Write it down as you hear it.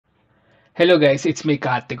Hello guys, it's me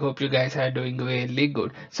Karthik. Hope you guys are doing really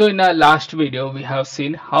good. So in our last video, we have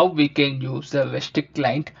seen how we can use the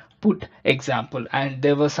RestClient put example, and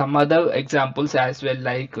there were some other examples as well,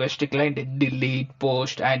 like RestClient delete,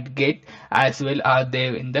 post, and get as well are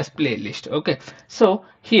there in this playlist. Okay, so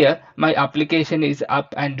here my application is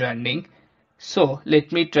up and running. So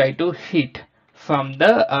let me try to hit from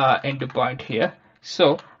the endpoint here.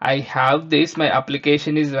 So I have this, my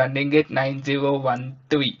application is running at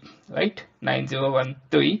 9013, right?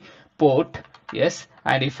 9013 port, yes.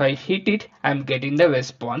 And if I hit it, I'm getting the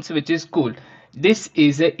response, which is cool. This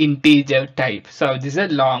is an integer type. So this is a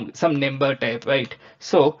long, some number type, right?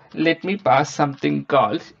 So let me pass something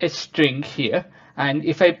called a string here. And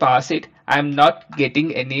if I pass it, I'm not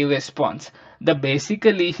getting any response. The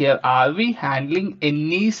basically here, are we handling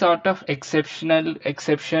any sort of exception,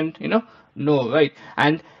 no, right?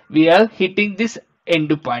 And we are hitting this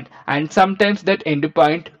endpoint, and sometimes that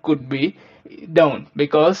endpoint could be down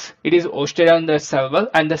because it is hosted on the server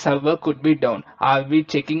and the server could be down. Are we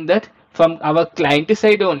checking that? From our client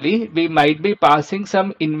side only, we might be passing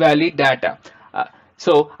some invalid data.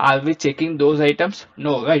 So are we checking those items?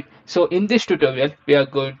 No, right? So in this tutorial, we are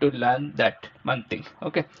going to learn that one thing.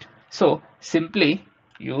 Okay. So simply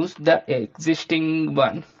use the existing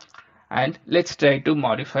one and let's try to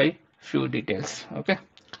modify few details. Okay.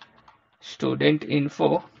 Student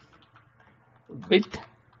info with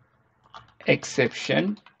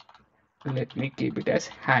exception. Let me keep it as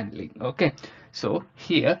handling. Okay. So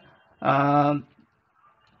here, um,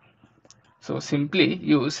 so simply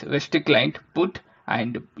use RestClient put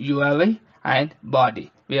and URI and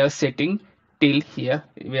body. We are setting till here.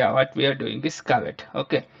 What we are doing is correct.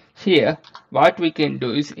 Okay. Here, what we can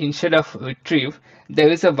do is instead of retrieve, there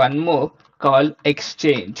is a one more called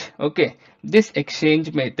exchange. Okay. This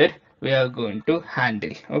exchange method we are going to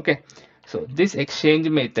handle. Okay. So this exchange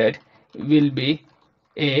method will be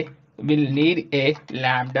will need a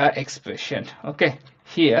lambda expression. Okay.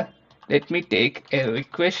 Here, let me take a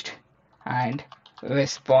request and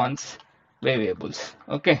response variables.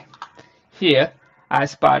 Okay, here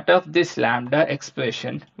as part of this lambda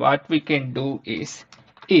expression, what we can do is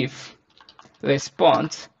if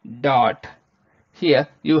response dot, here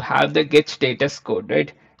you have the get status code,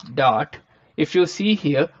 right? Dot, if you see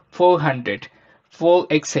here 400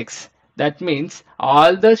 4xx, that means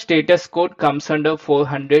all the status code comes under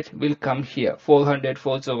 400 will come here, 400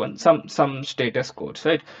 401, some status codes,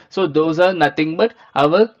 right? So those are nothing but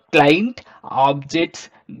our client objects.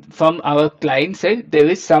 From our client side there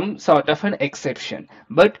is some sort of an exception,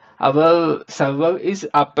 but our server is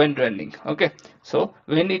up and running. Okay, so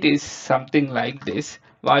when it is something like this,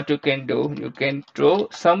 what you can do, you can throw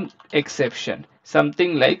some exception,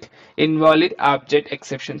 something like invalid object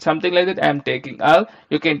exception, something like that I am taking, or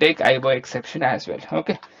you can take IO exception as well.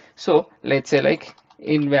 Okay, so let's say like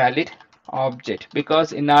invalid object,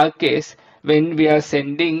 because in our case when we are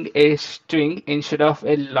sending a string instead of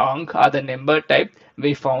a long or the number type,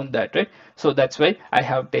 we found that, right? So that's why I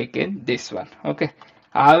have taken this one. Okay,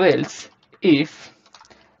 or else if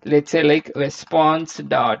let's say like response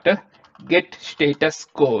dot get status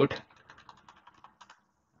code,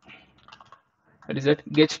 what is that,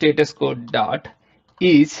 get status code dot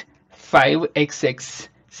is 5xx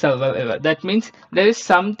server error. That means there is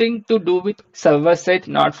something to do with server side,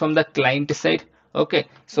 not from the client side. Okay,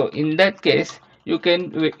 so in that case you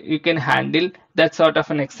can handle that sort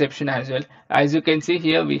of an exception as well. As you can see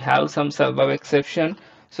here, we have some server exception.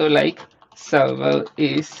 So like server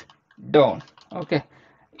is down. Okay,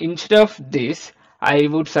 instead of this, I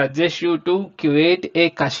would suggest you to create a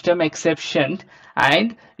custom exception,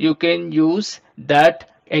 and you can use that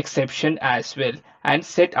exception as well and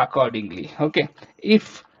set accordingly. Okay,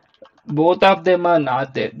 if both of them are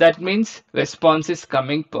not there, that means response is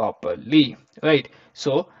coming properly, right?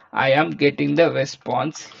 So I am getting the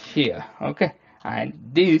response here. Okay, and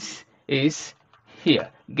this is here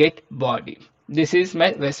get body, this is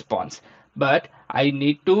my response, but I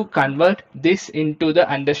need to convert this into the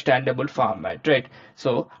understandable format, right?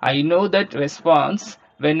 So I know that response,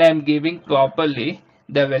 when I'm giving properly,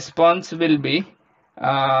 the response will be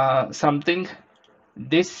something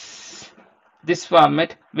this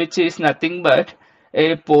format, which is nothing but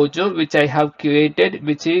a pojo which I have created,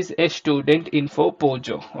 which is a student info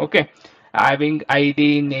pojo. Okay, having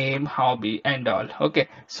ID, name, hobby, and all. Okay,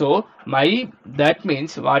 so that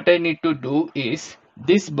means what I need to do is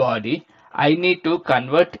this body I need to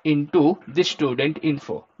convert into the student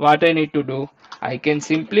info. What I need to do, I can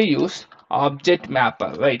simply use object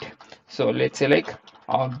mapper, right? So let's say like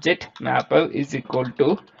object mapper is equal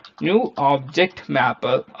to new object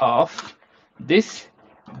mapper of this,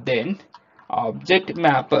 then object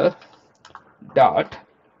mapper dot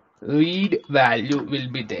read value will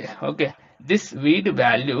be there. Okay, this read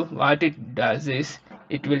value, what it does is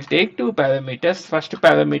it will take two parameters. First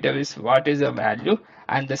parameter is what is the value,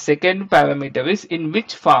 and the second parameter is in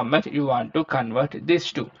which format you want to convert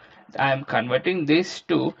this to. I am converting this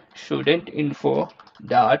to student info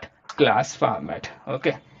dot class format.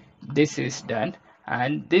 Okay, this is done,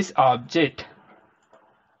 and this object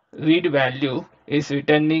read value is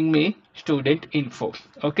returning me student info.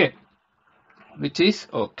 Okay, which is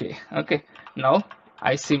okay. Okay, now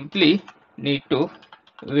I simply need to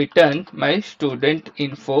return my student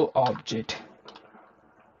info object.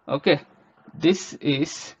 Okay, this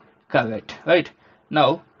is correct, right?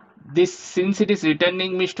 Now this, since it is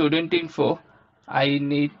returning me student info, I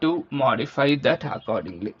need to modify that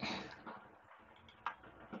accordingly.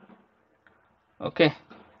 Okay,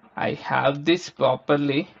 I have this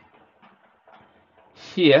properly.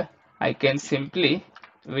 Here I can simply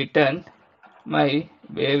return my,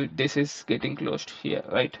 where this is getting closed here,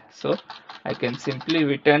 right? So I can simply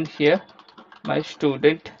return here my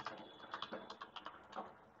student.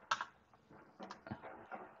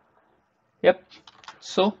 Yep,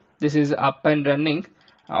 so this is up and running.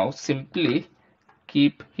 Now simply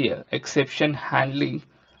keep here exception handling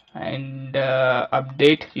and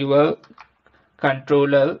update your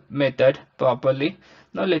controller method properly.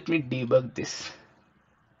 Now let me debug this.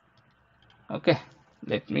 Okay,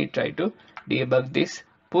 let me try to debug this.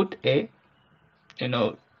 Put a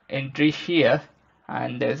entry here,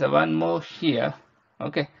 and there's a one more here.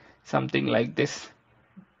 Okay, something like this,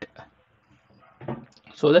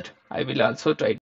 so that I will also try